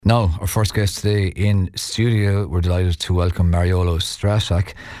Now, our first guest today in studio, we're delighted to welcome Mariola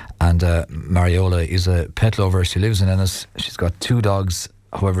Straszak. And Mariola is a pet lover. She lives in Ennis. She's got 2 dogs.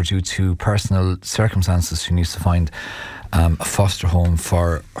 However, due to personal circumstances, she needs to find a foster home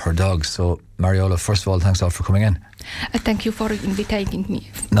for her dogs. So, Mariola, first of all, thanks a lot for coming in. Thank you for inviting me.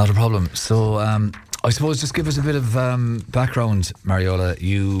 Not a problem. So, I suppose just give us a bit of background, Mariola.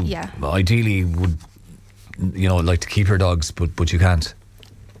 You ideally would, like to keep your dogs, but you can't.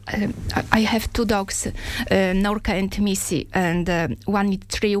 I have 2 dogs, Norka and Missy, and one is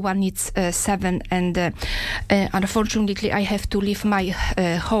 3, one is 7, and unfortunately I have to leave my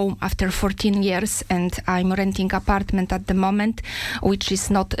home after 14 years, and I'm renting apartment at the moment, which is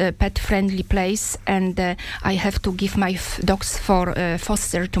not a pet-friendly place, and I have to give my dogs for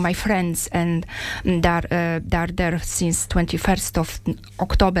foster to my friends, and they're there since 21st of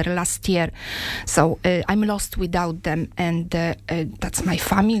October last year, so I'm lost without them, and that's my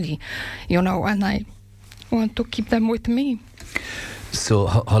family. And I want to keep them with me. So,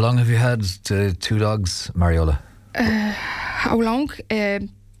 how long have you had the 2 dogs, Mariola? How long?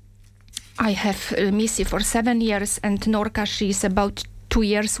 I have Missy for 7 years, and Norka, she's about 2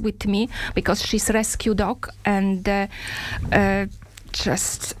 years with me because she's rescue dog, and I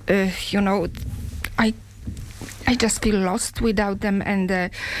just feel lost without them,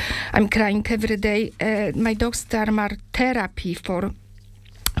 and I'm crying every day. My dogs are my therapy for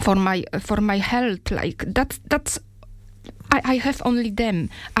my health. Like that's I have only them.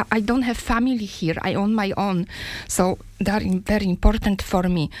 I don't have family here. I own my own, so they're very important for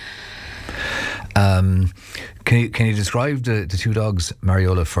me. Can you describe the 2 dogs,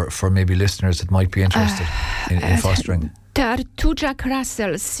 Mariola, for maybe listeners that might be interested in fostering? There are 2 Jack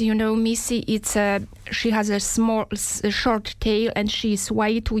Russells. Missy, she has a short tail, and she's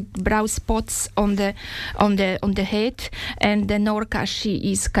white with brown spots on the head. And the Norka, she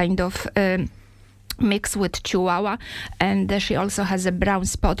is kind of mixed with Chihuahua, and she also has a brown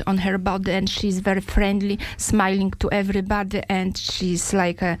spot on her body, and she's very friendly, smiling to everybody, and she's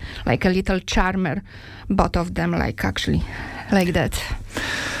like a little charmer. Both of them, like that.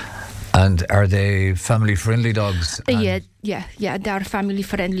 And are they family-friendly dogs? Yeah, they are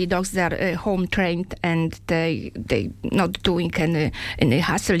family-friendly dogs. They are home-trained, and they not doing any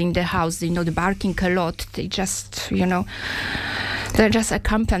hassle in the house. They're not barking a lot. They just, they're just a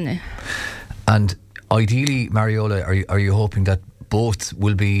company. And ideally, Mariola, are you hoping that both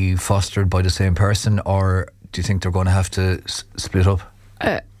will be fostered by the same person, or do you think they're going to have to split up?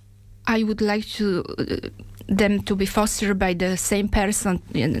 I would like them to be fostered by the same person.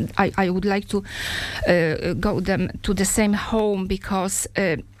 I would like to go them to the same home, because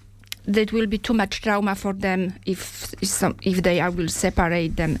that will be too much trauma for them if I will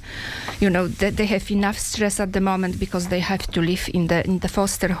separate them. They have enough stress at the moment because they have to live in the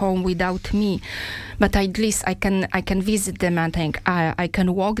foster home without me. But at least I can visit them, and I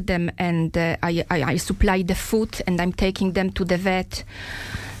can walk them, and I supply the food, and I'm taking them to the vet.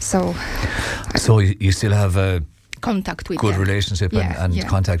 So you still have a contact with good them. Relationship and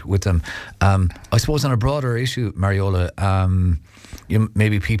contact with them. I suppose on a broader issue, Mariola,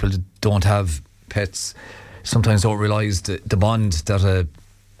 maybe people that don't have pets sometimes don't realise the bond that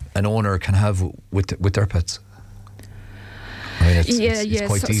an owner can have with their pets. I mean, it's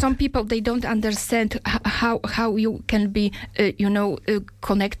quite deep. Some people, they don't understand how you can be,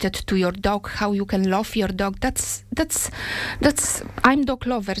 connected to your dog, how you can love your dog. That's. I'm dog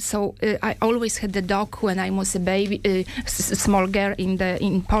lover, so I always had the dog when I was a baby, small girl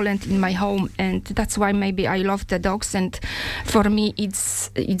in Poland in my home, and that's why maybe I love the dogs. And for me, it's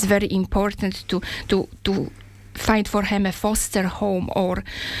very important to find for him a foster home, or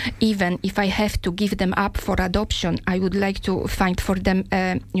even if I have to give them up for adoption, I would like to find for them,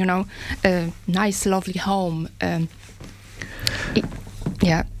 a nice, lovely home. And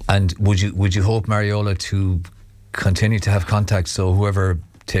would you hope, Mariola, to continue to have contact, so whoever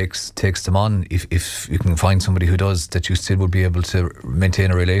takes them on, if you can find somebody who does, that you still would be able to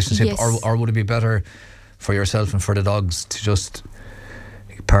maintain a relationship? Yes. Or would it be better for yourself and for the dogs to just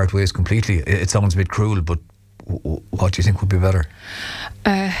part ways completely? It sounds a bit cruel, but what do you think would be better?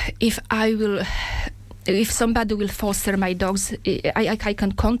 If somebody will foster my dogs, I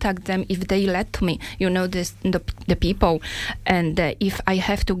can contact them if they let me. The people, and if I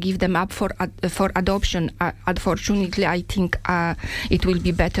have to give them up for adoption, unfortunately, I think it will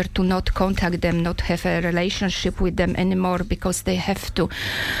be better to not contact them, not have a relationship with them anymore, because they have to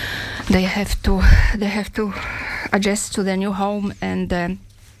adjust to the new home, and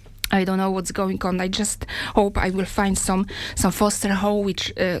I don't know what's going on. I just hope I will find some foster home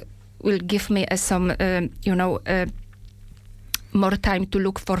which will give me some more time to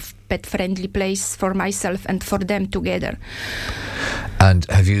look for pet-friendly place for myself and for them together. And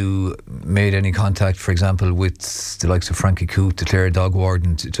have you made any contact, for example, with the likes of Frankie Coote, the Clare dog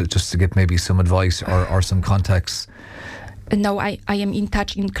warden, just to get maybe some advice or some contacts? No, I am in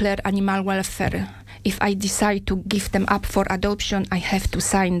touch in Clare Animal Welfare. If I decide to give them up for adoption, I have to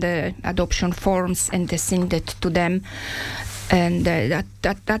sign the adoption forms and send it to them. And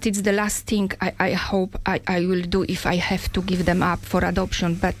that is the last thing I hope I will do if I have to give them up for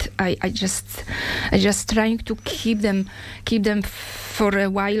adoption. But I just trying to keep them for a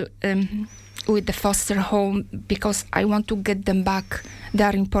while with the foster home, because I want to get them back. They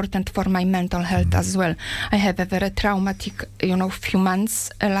are important for my mental health as well. I have a very traumatic,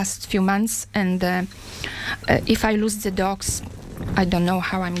 last few months, and if I lose the dogs, I don't know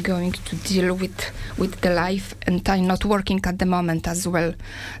how I'm going to deal with the life, and I'm not working at the moment as well.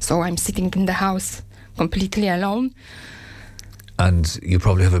 So I'm sitting in the house completely alone. And you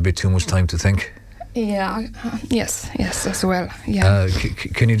probably have a bit too much time to think. Yeah, yes, as well. Yeah.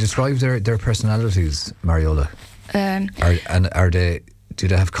 Can you describe their personalities, Mariola? Do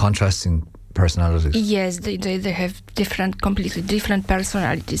they have contrasting personalities? Yes, they have completely different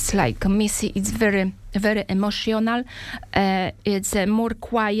personalities. Like Missy is very, very emotional. It's more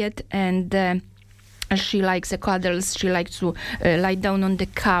quiet, and she likes the cuddles. She likes to lie down on the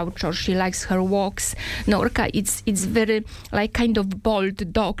couch, or she likes her walks. Norka, it's very like kind of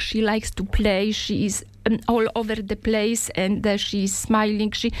bold dog. She likes to play. She is all over the place, and she's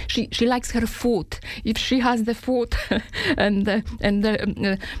smiling. She likes her food. If she has the food and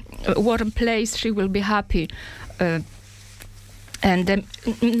the warm place, she will be happy. And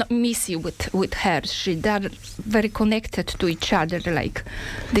Missy with her, they're very connected to each other. Like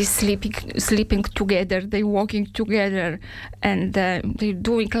they sleeping together, they walking together, and they're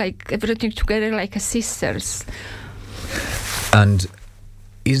doing like everything together like sisters. And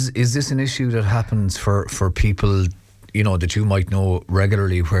is this an issue that happens for people, that you might know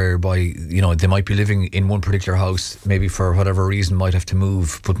regularly, whereby they might be living in one particular house, maybe for whatever reason might have to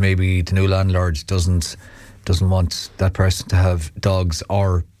move, but maybe the new landlord doesn't want that person to have dogs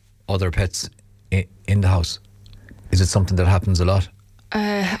or other pets in the house? Is it something that happens a lot?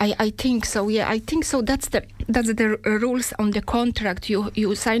 I think so. Yeah, I think so. That's the rules on the contract.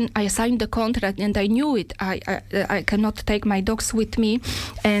 I signed the contract, and I knew it. I cannot take my dogs with me,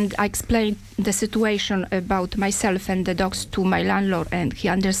 and I explained the situation about myself and the dogs to my landlord, and he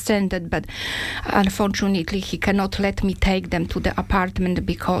understood that. But unfortunately, he cannot let me take them to the apartment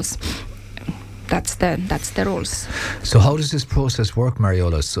because that's the rules. So how does this process work,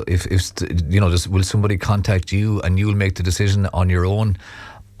 Mariola? So if will somebody contact you and you'll make the decision on your own,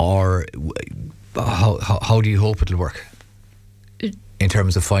 or how do you hope it'll work in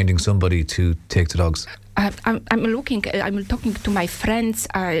terms of finding somebody to take the dogs? I'm talking to my friends,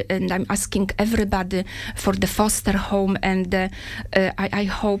 and I'm asking everybody for the foster home, and I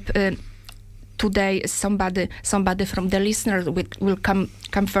hope today somebody from the listeners will come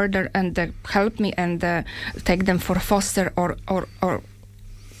further and help me and take them for foster or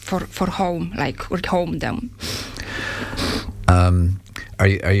for home, like home them.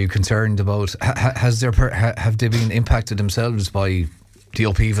 Are you concerned about have they been impacted themselves by the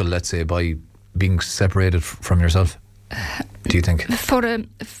upheaval, let's say, by being separated from yourself? Do you think? For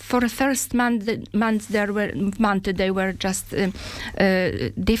a first month they were just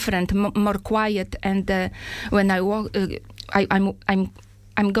different, more quiet, and when I walk,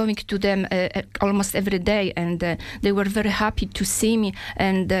 I'm going to them almost every day, and they were very happy to see me,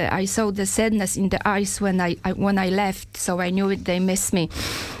 and I saw the sadness in the eyes when I left, so I knew they miss me,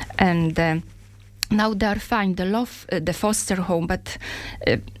 and now they're fine. They love the foster home, but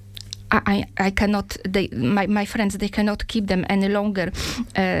I cannot. My friends, they cannot keep them any longer.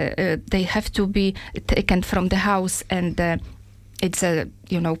 They have to be taken from the house, and it's a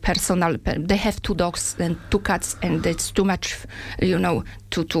personal. They have 2 dogs and 2 cats, and it's too much,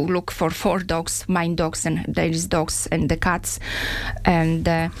 to look for 4 dogs, mine dogs, and Daisy's dogs, and the cats, and.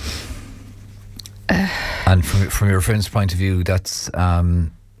 And from your friend's point of view, that's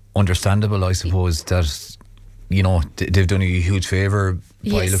understandable, I suppose. That they've done you a huge favour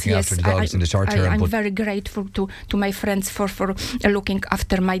by looking after the dogs in the short term. I'm very grateful to my friends for looking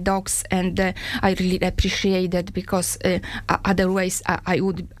after my dogs, and I really appreciate that, because otherwise I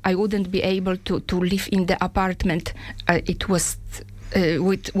wouldn't be able to live in the apartment. It was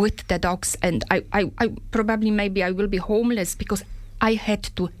with the dogs, and I probably maybe I will be homeless, because I had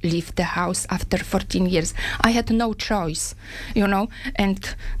to leave the house after 14 years. I had no choice,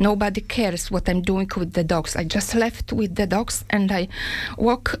 and nobody cares what I'm doing with the dogs. I just left with the dogs, and I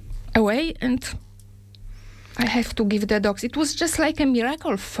walk away, and I have to give the dogs. It was just like a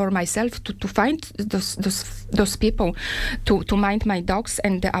miracle for myself to find those people to mind my dogs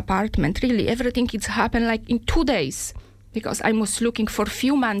and the apartment. Really, everything it's happened like in 2 days, because I was looking for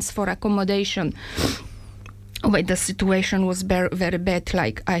few months for accommodation. When the situation was very bad,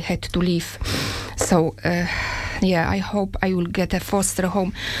 like I had to leave. So, I hope I will get a foster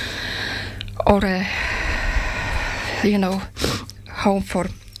home or a, home for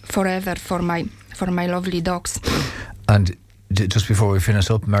forever for my lovely dogs. And just before we finish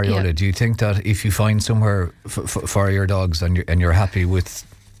up, Mariola, do you think that if you find somewhere for your dogs and you're happy with,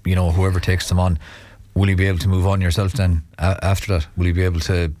 whoever takes them on, will you be able to move on yourself then after that? Will you be able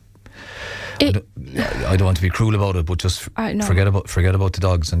to? I don't want to be cruel about it, but just forget about the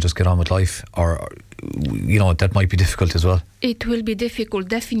dogs and just get on with life. Or that might be difficult as well. It will be difficult.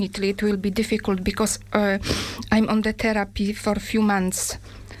 Definitely, it will be difficult because I'm on the therapy for a few months.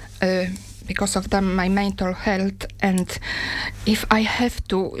 Because of my mental health, and if I have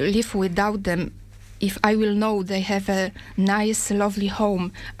to live without them, if I will know they have a nice, lovely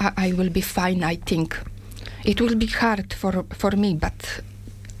home, I will be fine, I think. It will be hard for me, but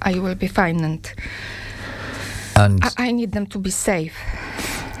I will be fine, and I need them to be safe.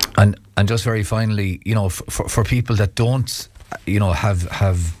 And just very finally, for people that don't,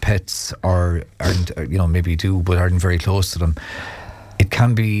 have pets or aren't, maybe do but aren't very close to them, it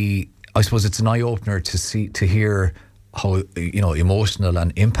can be. I suppose it's an eye-opener to hear how emotional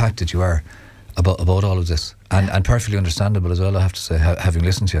and impacted you are about all of this, and perfectly understandable as well. I have to say, having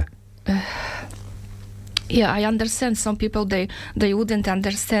listened to you. I understand. Some people they wouldn't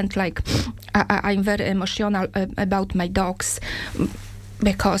understand. Like I'm very emotional about my dogs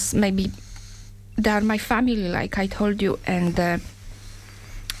because maybe they are my family, like I told you, and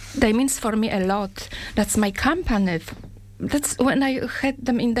they means for me a lot. That's my company. That's when I had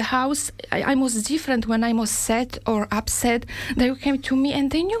them in the house. I was different when I was sad or upset. They came to me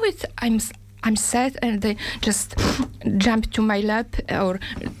and they knew it. I'm sad, and they just jump to my lap or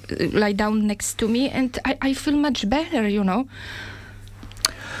lie down next to me, and I feel much better,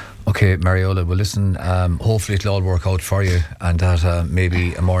 Okay, Mariola, well listen, hopefully it'll all work out for you, and that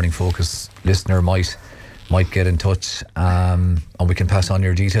maybe a Morning Focus listener might get in touch, and we can pass on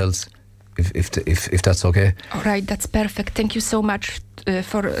your details. If that's okay. All right, that's perfect. Thank you so much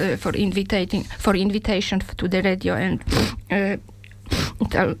for invitation to the radio, and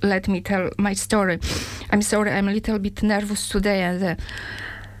let me tell my story. I'm sorry, I'm a little bit nervous today, and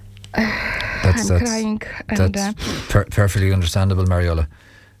I'm crying. That's perfectly understandable, Mariola.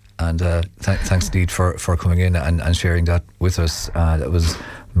 And thanks indeed for coming in and sharing that with us. That was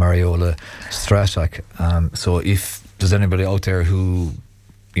Mariola Straszak. So if there's anybody out there who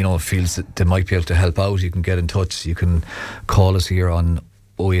feels that they might be able to help out, you can get in touch. You can call us here on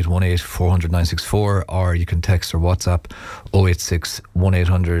 0818 400 964, or you can text or WhatsApp 086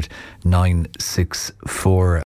 1800 964.